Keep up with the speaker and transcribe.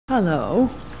Hello.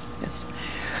 Yes.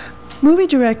 Movie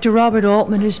director Robert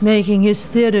Altman is making his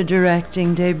theater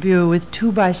directing debut with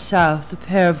Two by South, a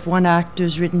pair of one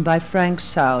actors written by Frank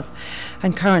South,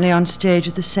 and currently on stage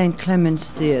at the St.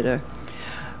 Clement's Theater.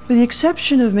 With the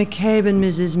exception of McCabe and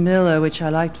Mrs. Miller, which I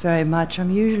liked very much,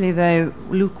 I'm usually very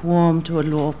lukewarm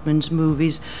toward Altman's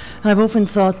movies, and I've often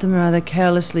thought them rather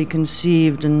carelessly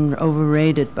conceived and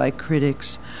overrated by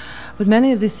critics. But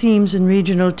many of the themes and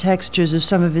regional textures of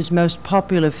some of his most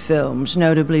popular films,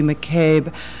 notably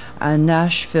McCabe and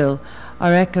Nashville,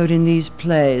 are echoed in these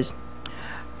plays.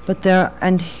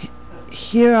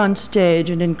 Here on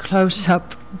stage and in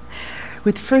close-up,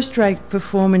 with first-rate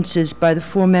performances by the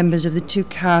four members of the two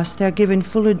casts, they are given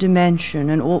fuller dimension,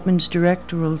 and Altman's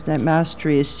directorial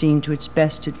mastery is seen to its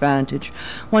best advantage.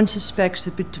 One suspects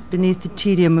that beneath the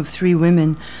tedium of three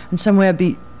women, and somewhere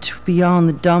beyond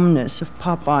the dumbness of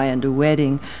Popeye and a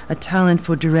wedding, a talent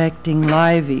for directing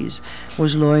liveys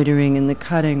was loitering in the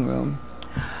cutting room.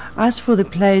 As for the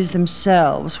plays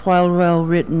themselves, while well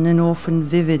written and often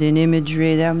vivid in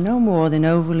imagery, they are no more than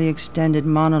overly extended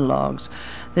monologues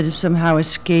that have somehow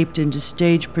escaped into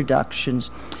stage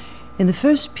productions. In the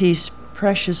first piece,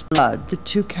 Precious Blood, the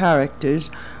two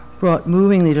characters, brought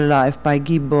movingly to life by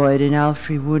Guy Boyd and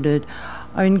Alfred Woodard,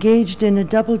 are engaged in a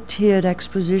double-tiered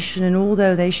exposition, and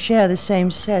although they share the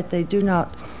same set, they do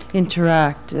not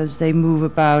interact as they move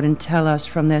about and tell us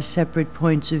from their separate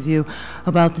points of view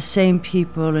about the same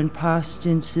people and past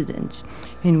incidents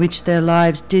in which their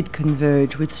lives did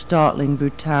converge with startling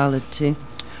brutality.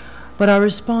 But our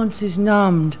response is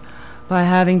numbed by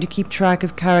having to keep track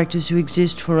of characters who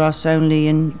exist for us only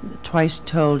in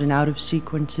twice-told and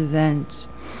out-of-sequence events.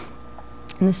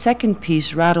 In the second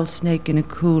piece, Rattlesnake in a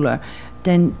Cooler,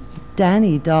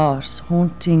 Danny Doss,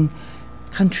 haunting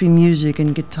country music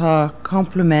and guitar,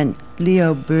 complement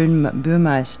Leo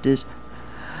Burmeister's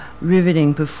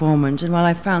riveting performance. And while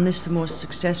I found this the more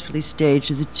successfully staged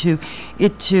of the two,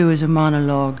 it too is a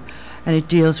monologue, and it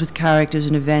deals with characters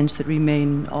and events that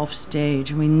remain off stage,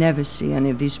 and we never see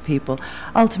any of these people.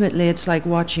 Ultimately, it's like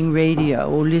watching radio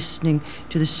or listening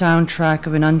to the soundtrack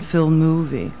of an unfilmed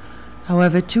movie.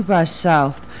 However, Two by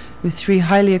South, with three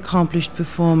highly accomplished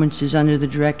performances under the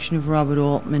direction of Robert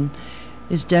Altman,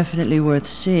 is definitely worth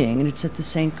seeing, and it's at the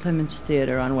St. Clement's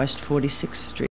Theater on West 46th Street.